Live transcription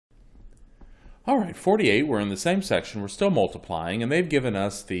All right, 48, we're in the same section, we're still multiplying, and they've given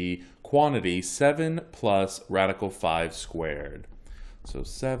us the quantity 7 plus radical 5 squared. So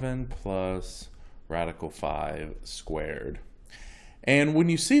 7 plus radical 5 squared. And when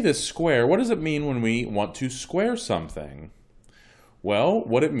you see this square, what does it mean when we want to square something? Well,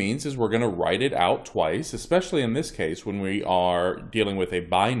 what it means is we're going to write it out twice, especially in this case when we are dealing with a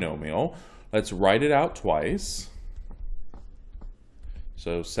binomial. Let's write it out twice.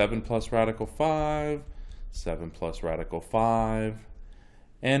 So 7 plus radical 5, 7 plus radical 5,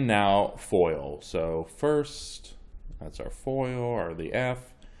 and now FOIL. So first, that's our FOIL, or the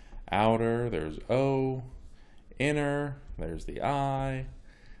F, outer, there's O, inner, there's the I,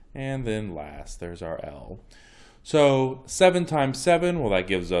 and then last, there's our L. So 7 times 7, well, that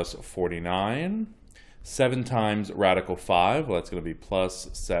gives us 49. 7 times radical 5, well, that's going to be plus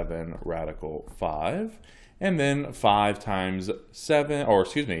 7 radical 5. And then 5 times 7, or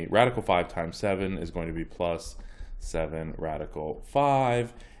excuse me, radical 5 times 7 is going to be plus 7 radical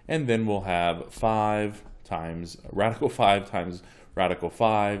 5. And then we'll have 5 times radical 5 times radical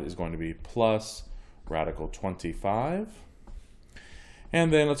 5 is going to be plus radical 25.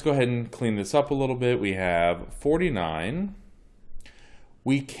 And then let's go ahead and clean this up a little bit. We have 49.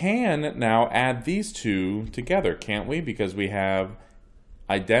 We can now add these two together, can't we? Because we have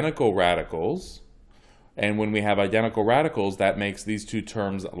identical radicals. And when we have identical radicals, that makes these two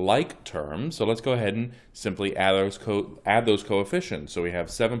terms like terms. So let's go ahead and simply add those coefficients. So we have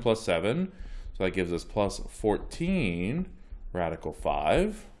 7 plus 7. So that gives us plus 14 radical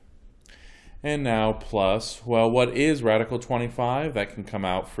 5. And now plus, well, what is radical 25? That can come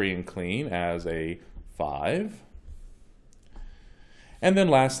out free and clean as a 5. And then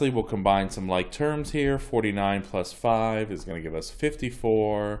lastly, we'll combine some like terms here. 49 plus 5 is going to give us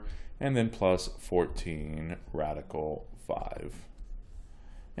 54, and then plus 14 radical 5.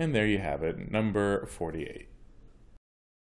 And there you have it, number 48.